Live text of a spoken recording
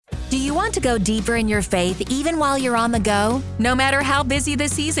Do you want to go deeper in your faith even while you're on the go? No matter how busy the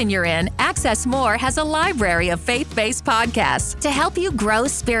season you're in, Access More has a library of faith-based podcasts to help you grow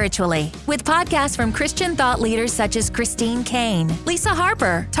spiritually. With podcasts from Christian thought leaders such as Christine Kane, Lisa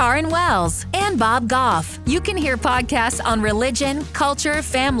Harper, Taryn Wells, and Bob Goff. You can hear podcasts on religion, culture,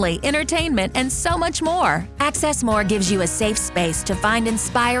 family, entertainment, and so much more. Access More gives you a safe space to find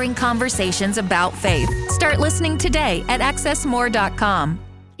inspiring conversations about faith. Start listening today at accessmore.com.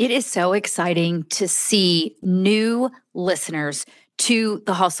 It is so exciting to see new listeners to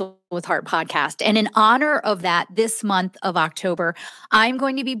the Hustle with Heart podcast. And in honor of that, this month of October, I'm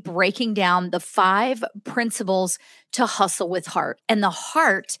going to be breaking down the 5 principles to hustle with heart. And the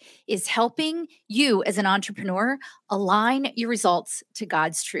heart is helping you as an entrepreneur align your results to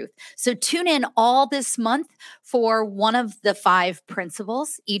God's truth. So tune in all this month for one of the 5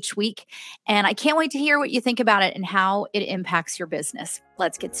 principles each week. And I can't wait to hear what you think about it and how it impacts your business.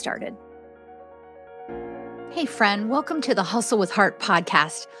 Let's get started. Hey friend, welcome to the Hustle with Heart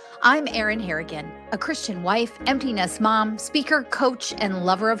podcast. I'm Erin Harrigan, a Christian wife, empty nest mom, speaker, coach, and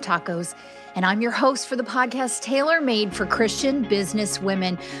lover of tacos. And I'm your host for the podcast tailor-made for Christian business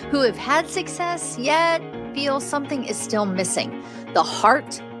women who have had success yet feel something is still missing. The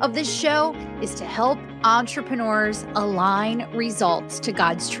heart of this show is to help entrepreneurs align results to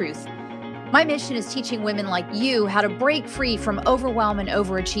God's truth. My mission is teaching women like you how to break free from overwhelm and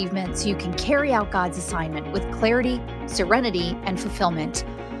overachievement so you can carry out God's assignment with clarity, serenity, and fulfillment.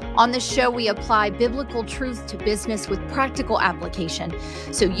 On this show, we apply biblical truth to business with practical application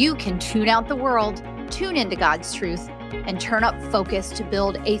so you can tune out the world, tune into God's truth, and turn up focus to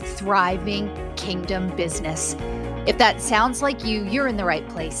build a thriving kingdom business. If that sounds like you, you're in the right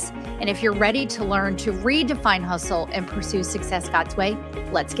place. And if you're ready to learn to redefine hustle and pursue success God's way,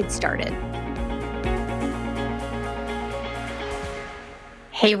 let's get started.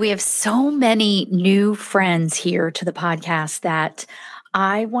 Hey, we have so many new friends here to the podcast that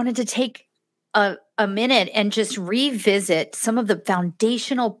I wanted to take a minute and just revisit some of the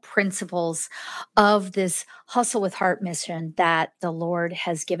foundational principles of this Hustle with Heart mission that the Lord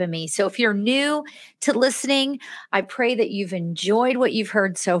has given me. So if you're new to listening, I pray that you've enjoyed what you've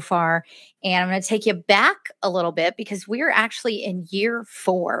heard so far. And I'm going to take you back a little bit because we are actually in year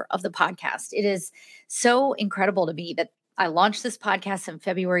 4 of the podcast. It is so incredible to me that I launched this podcast in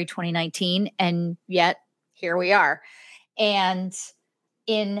February 2019, and yet here we are. And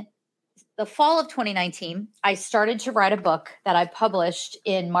in the fall of 2019, I started to write a book that I published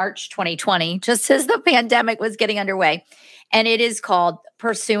in March 2020, just as the pandemic was getting underway. And it is called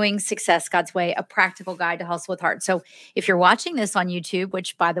Pursuing Success God's Way, a practical guide to hustle with heart. So if you're watching this on YouTube,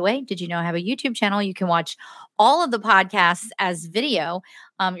 which by the way, did you know I have a YouTube channel? You can watch all of the podcasts as video.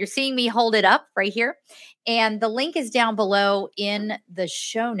 You're seeing me hold it up right here. And the link is down below in the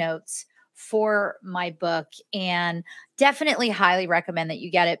show notes for my book. And definitely highly recommend that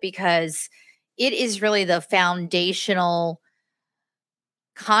you get it because it is really the foundational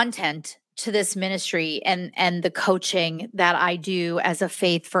content to this ministry and the coaching that I do as a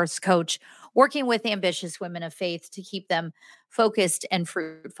faith first coach, working with ambitious women of faith to keep them focused and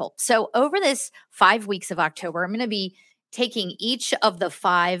fruitful. So over this 5 weeks of October, I'm going to be taking each of the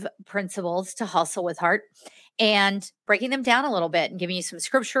 5 principles to hustle with heart and breaking them down a little bit and giving you some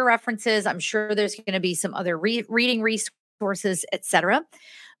scripture references. I'm sure there's going to be some other reading resources, etc.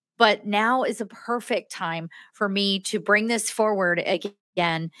 But now is a perfect time for me to bring this forward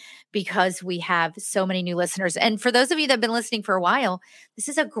again because we have so many new listeners. And for those of you that have been listening for a while, this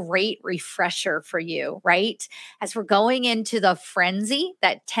is a great refresher for you, right? As we're going into the frenzy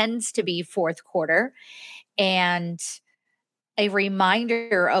that tends to be fourth quarter and a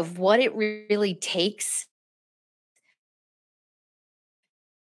reminder of what it really takes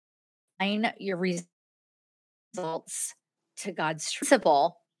your results to God's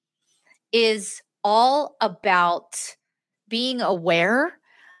principle is all about being aware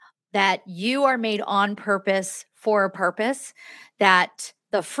that you are made on purpose for a purpose, that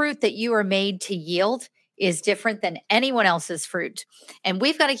the fruit that you are made to yield is different than anyone else's fruit. And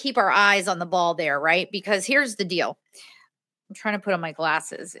we've got to keep our eyes on the ball there, right? Because here's the deal. I'm trying to put on my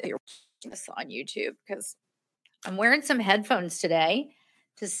glasses if you're watching this on YouTube because I'm wearing some headphones today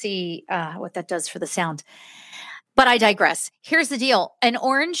to see what that does for the sound. But I digress. Here's the deal. An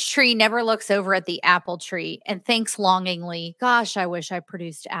orange tree never looks over at the apple tree and thinks longingly, gosh, I wish I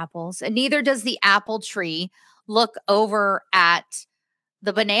produced apples. And neither does the apple tree look over at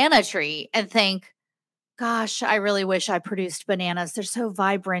the banana tree and think, gosh, I really wish I produced bananas. They're so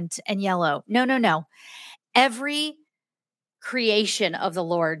vibrant and yellow. No. Every creation of the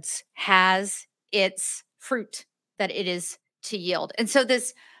Lord's has its fruit that it is to yield. And so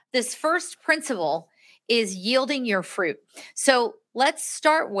this this first principle is yielding your fruit. So let's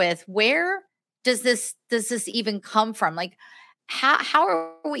start with, where does this even come from? Like, how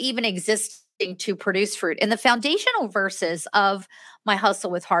are we even existing to produce fruit? And the foundational verses of my Hustle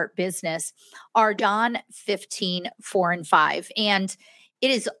with Heart business are John 15:4 and 5. And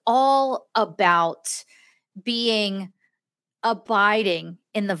it is all about being abiding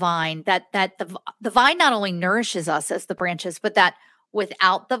in the vine, that the vine not only nourishes us as the branches, but that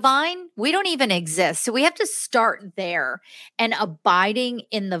without the vine we don't even exist. So we have to start there, and abiding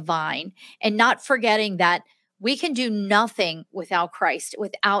in the vine, and not forgetting that we can do nothing without Christ,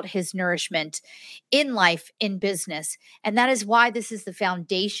 without his nourishment in life, in business. And that is why this is the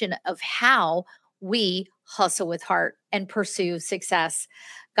foundation of how we hustle with heart and pursue success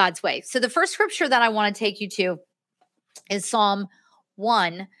God's way. So the first scripture that I want to take you to is Psalm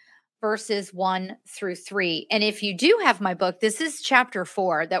 1, verses 1 through 3. And if you do have my book, this is chapter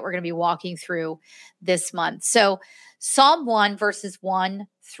 4 that we're going to be walking through this month. So Psalm 1, verses 1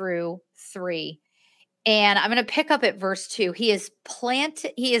 through 3. And I'm going to pick up at verse 2. He is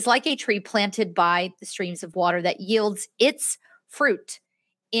like a tree planted by the streams of water that yields its fruit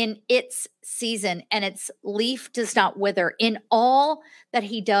in its season, and its leaf does not wither. In all that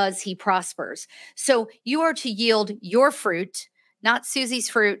he does, he prospers. So you are to yield your fruit, not Susie's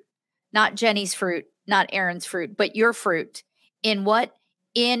fruit, not Jenny's fruit, not Aaron's fruit, but your fruit. In what?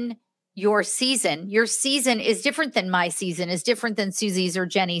 In your season. Your season is different than my season, is different than Susie's or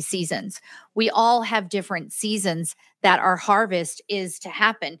Jenny's seasons. We all have different seasons that our harvest is to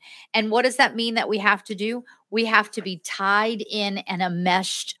happen. And what does that mean that we have to do? We have to be tied in and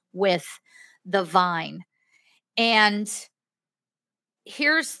enmeshed with the vine. And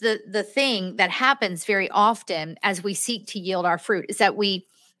here's the thing that happens very often as we seek to yield our fruit, is that we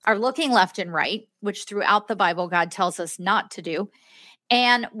are looking left and right, which throughout the Bible, God tells us not to do.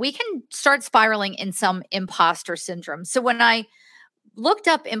 And we can start spiraling in some imposter syndrome. So when I looked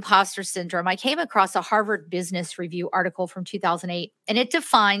up imposter syndrome, I came across a Harvard Business Review article from 2008, and it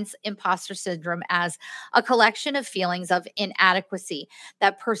defines imposter syndrome as a collection of feelings of inadequacy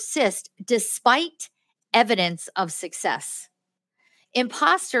that persist despite evidence of success.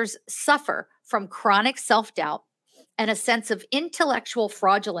 Imposters suffer from chronic self-doubt and a sense of intellectual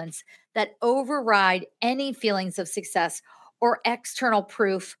fraudulence that override any feelings of success or external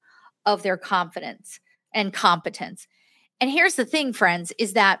proof of their confidence and competence. And here's the thing, friends,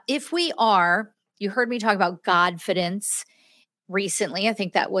 is that if we are, you heard me talk about Godfidence recently, I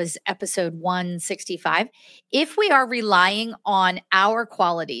think that was episode 165. If we are relying on our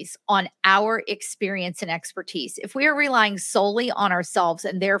qualities, on our experience and expertise, if we are relying solely on ourselves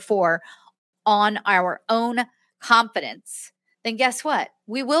and therefore on our own confidence, then guess what?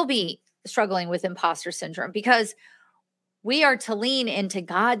 We will be struggling with imposter syndrome, because we are to lean into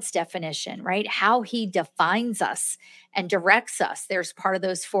God's definition, right? How he defines us and directs us. There's part of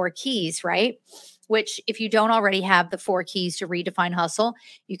those 4 keys, right? Which, if you don't already have the 4 keys to redefine hustle,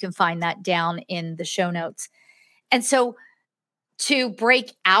 you can find that down in the show notes. And so to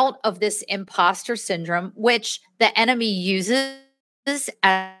break out of this imposter syndrome, which the enemy uses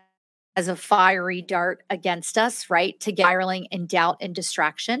as a fiery dart against us, right? To get spiraling in doubt and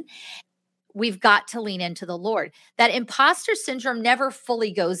distraction, we've got to lean into the Lord. That imposter syndrome never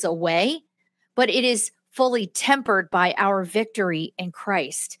fully goes away, but it is fully tempered by our victory in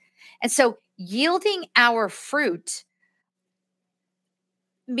Christ. And so yielding our fruit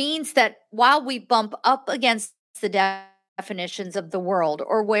means that while we bump up against the definitions of the world,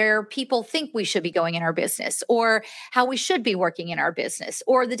 or where people think we should be going in our business, or how we should be working in our business,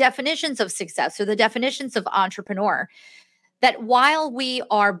 or the definitions of success, or the definitions of entrepreneur, that while we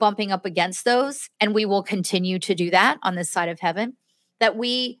are bumping up against those, and we will continue to do that on this side of heaven, that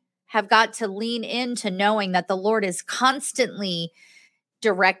we have got to lean into knowing that the Lord is constantly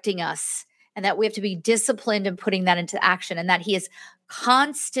directing us, and that we have to be disciplined in putting that into action, and that he is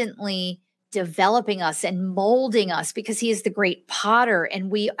constantly developing us and molding us, because he is the great potter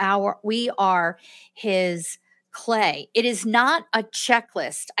and we are his clay. It is not a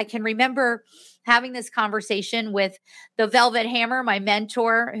checklist. I can remember having this conversation with the Velvet Hammer, my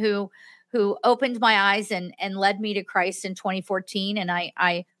mentor, who opened my eyes and led me to Christ in 2014. And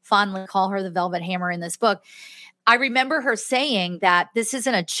I fondly call her the Velvet Hammer in this book. I remember her saying that this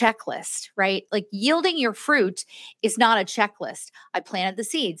isn't a checklist, right? Like, yielding your fruit is not a checklist. I planted the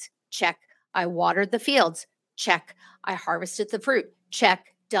seeds, check. I watered the fields, check. I harvested the fruit,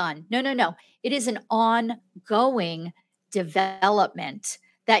 check, done. No. It is an ongoing development.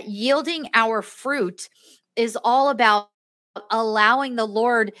 That yielding our fruit is all about allowing the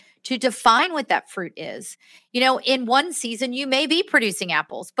Lord to define what that fruit is. In one season, you may be producing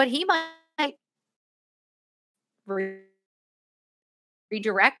apples, but He might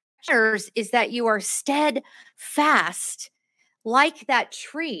redirect is that you are steadfast like that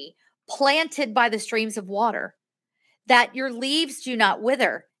tree planted by the streams of water, that your leaves do not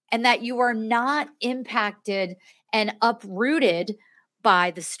wither, and that you are not impacted and uprooted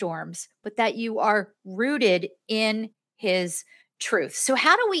by the storms, but that you are rooted in His truth. So,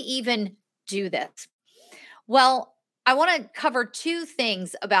 how do we even do this? Well, I want to cover two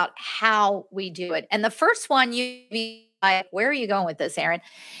things about how we do it. And the first one, you be like, where are you going with this, Aaron?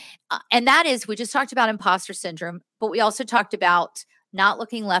 And that is, we just talked about imposter syndrome, but we also talked about not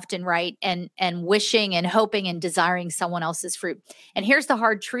looking left and right and wishing and hoping and desiring someone else's fruit. And here's the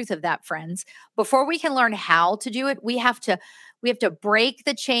hard truth of that, friends. Before we can learn how to do it, we have to break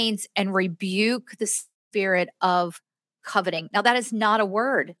the chains and rebuke the spirit of coveting. Now, that is not a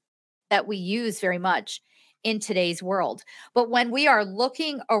word that we use very much in today's world. But when we are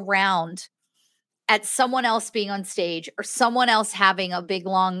looking around at someone else being on stage, or someone else having a big,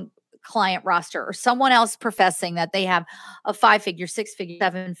 long client roster, or someone else professing that they have a 5-figure, 6-figure,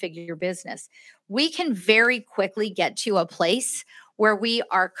 7-figure business, we can very quickly get to a place where we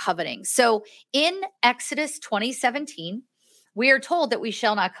are coveting. So in Exodus 20:17, we are told that we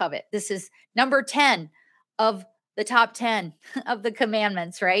shall not covet. This is number 10 of the top 10 of the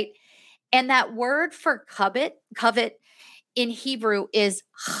commandments, right? And that word for covet in Hebrew is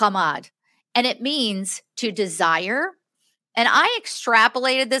chamad, and it means to desire. And I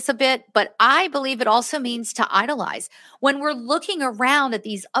extrapolated this a bit, but I believe it also means to idolize. When we're looking around at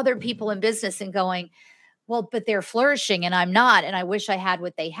these other people in business and going, well, but they're flourishing and I'm not, and I wish I had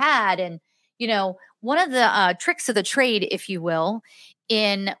what they had. And, one of the tricks of the trade, if you will,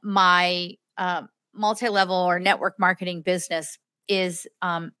 in my multi-level or network marketing business is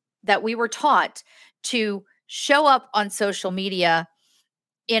that we were taught to show up on social media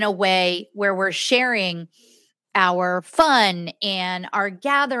in a way where we're sharing our fun and our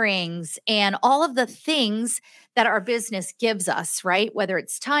gatherings and all of the things that our business gives us, right? Whether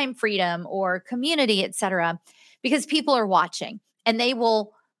it's time freedom or community, et cetera, because people are watching and they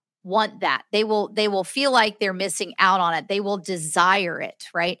will want that. They will feel like they're missing out on it. They will desire it,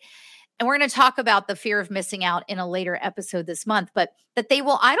 right? And we're going to talk about the fear of missing out in a later episode this month, but that they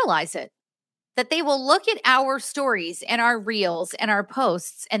will idolize it, that they will look at our stories and our reels and our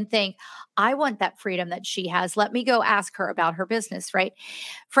posts and think, I want that freedom that she has. Let me go ask her about her business, right?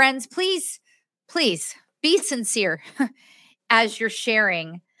 Friends, please be sincere as you're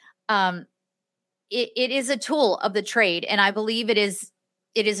sharing. It is a tool of the trade, and I believe it is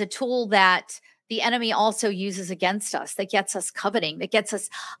a tool that the enemy also uses against us, that gets us coveting, that gets us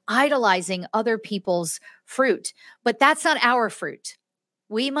idolizing other people's fruit. But that's not our fruit.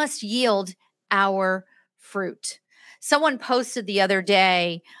 We must yield our fruit. Someone posted the other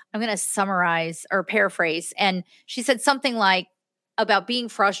day, I'm going to summarize or paraphrase, and she said something like about being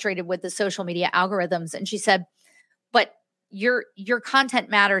frustrated with the social media algorithms. And she said, but your content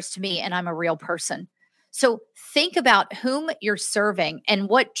matters to me, and I'm a real person. So think about whom you're serving and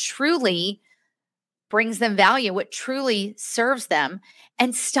what truly brings them value, what truly serves them,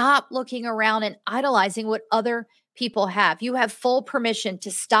 and stop looking around and idolizing what other people have. You have full permission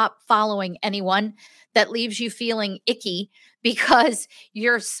to stop following anyone that leaves you feeling icky because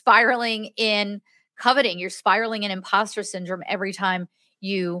you're spiraling in coveting, you're spiraling in imposter syndrome every time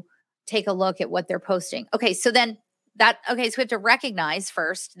you take a look at what they're posting. So we have to recognize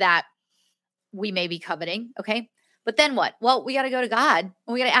first that we may be coveting, okay? But then what? Well, we got to go to God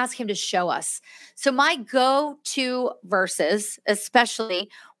and we got to ask Him to show us. So my go-to verses, especially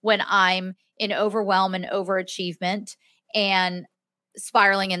when I'm in overwhelm and overachievement and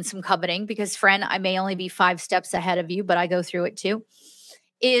spiraling in some coveting, because friend, I may only be 5 steps ahead of you, but I go through it too,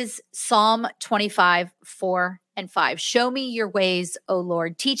 is Psalm 25, 4 and 5. Show me your ways, O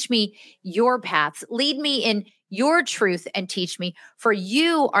Lord. Teach me your paths. Lead me in your truth and teach me, for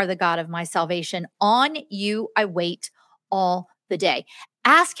you are the God of my salvation. On you I wait all the day.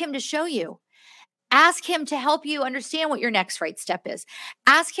 Ask Him to show you. Ask Him to help you understand what your next right step is.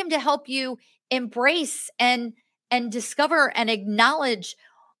 Ask Him to help you embrace and discover and acknowledge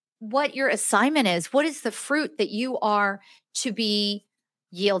what your assignment is. What is the fruit that you are to be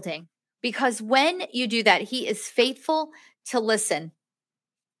yielding? Because when you do that, He is faithful to listen.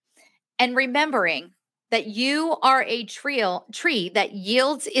 And remembering that you are a tree that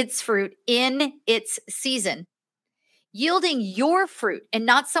yields its fruit in its season. Yielding your fruit and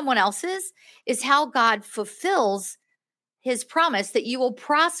not someone else's is how God fulfills His promise that you will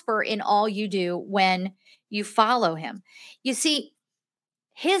prosper in all you do when you follow him. You see,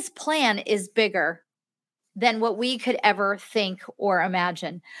 his plan is bigger than what we could ever think or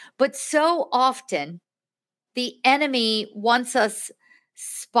imagine. But so often, the enemy wants us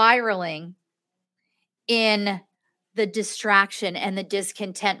spiraling in the distraction and the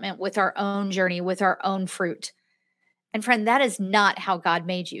discontentment with our own journey, with our own fruit. And friend, that is not how God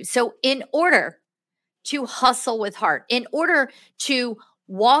made you. So in order to hustle with heart, in order to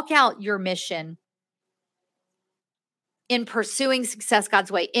walk out your mission in pursuing success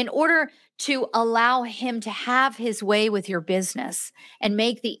God's way, in order to allow him to have his way with your business and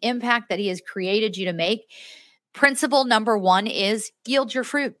make the impact that he has created you to make, principle number 1 is yield your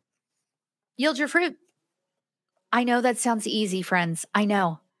fruit. Yield your fruit. I know that sounds easy, friends. I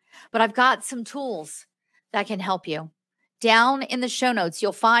know. But I've got some tools that can help you. Down in the show notes,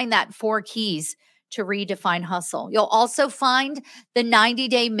 you'll find that 4 keys to redefine hustle. You'll also find the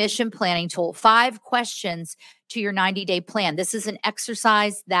 90-day mission planning tool, 5 questions to your 90-day plan. This is an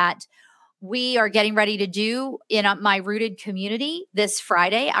exercise that we are getting ready to do in my Rooted community this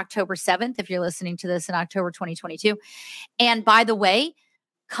Friday, October 7th, if you're listening to this in October 2022. And by the way,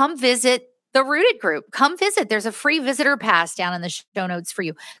 come visit the Rooted group. Come visit. There's a free visitor pass down in the show notes for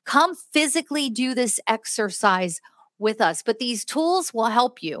you. Come physically do this exercise with us. But these tools will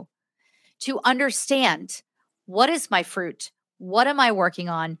help you to understand, what is my fruit? What am I working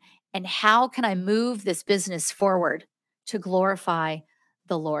on? And how can I move this business forward to glorify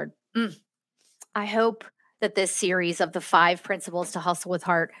the Lord? I hope that this series of the 5 principles to hustle with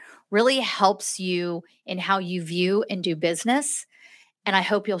heart really helps you in how you view and do business. And I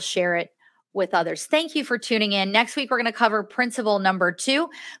hope you'll share it with others. Thank you for tuning in. Next week, we're going to cover principle number 2.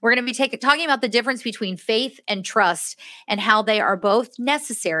 We're going to be talking about the difference between faith and trust and how they are both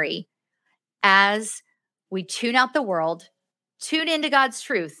necessary as we tune out the world, tune into God's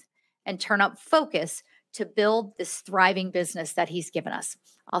truth, and turn up focus to build this thriving business that he's given us.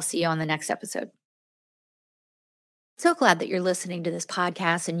 I'll see you on the next episode. So glad that you're listening to this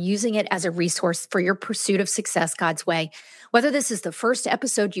podcast and using it as a resource for your pursuit of success God's way. Whether this is the first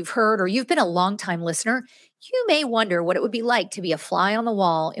episode you've heard or you've been a longtime listener, you may wonder what it would be like to be a fly on the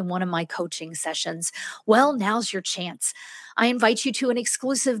wall in one of my coaching sessions. Well, now's your chance. I invite you to an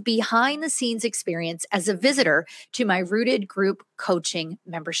exclusive behind-the-scenes experience as a visitor to my Rooted Group Coaching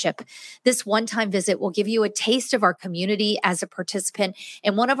membership. This one-time visit will give you a taste of our community as a participant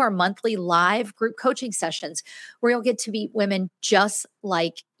in one of our monthly live group coaching sessions, where you'll get to meet women just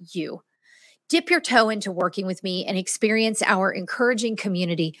like you. Dip your toe into working with me and experience our encouraging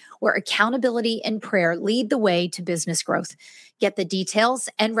community where accountability and prayer lead the way to business growth. Get the details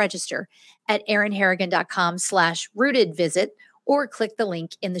and register at erinharrigan.com/rooted visit or click the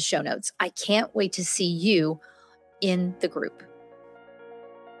link in the show notes. I can't wait to see you in the group.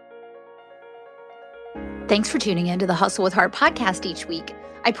 Thanks for tuning in to the Hustle with Heart podcast each week.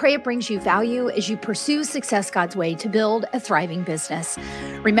 I pray it brings you value as you pursue success God's way to build a thriving business.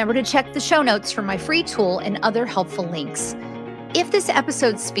 Remember to check the show notes for my free tool and other helpful links. If this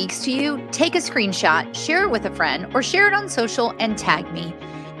episode speaks to you, take a screenshot, share it with a friend, or share it on social and tag me.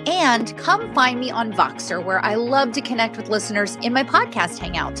 And come find me on Voxer, where I love to connect with listeners in my podcast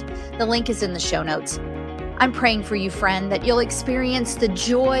hangout. The link is in the show notes. I'm praying for you, friend, that you'll experience the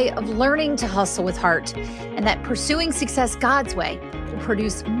joy of learning to hustle with heart, and that pursuing success God's way will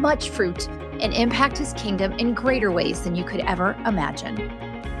produce much fruit and impact his kingdom in greater ways than you could ever imagine.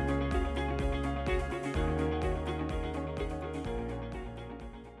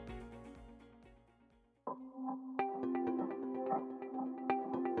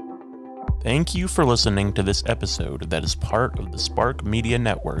 Thank you for listening to this episode that is part of the Spark Media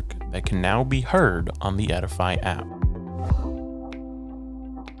Network that can now be heard on the Edify app.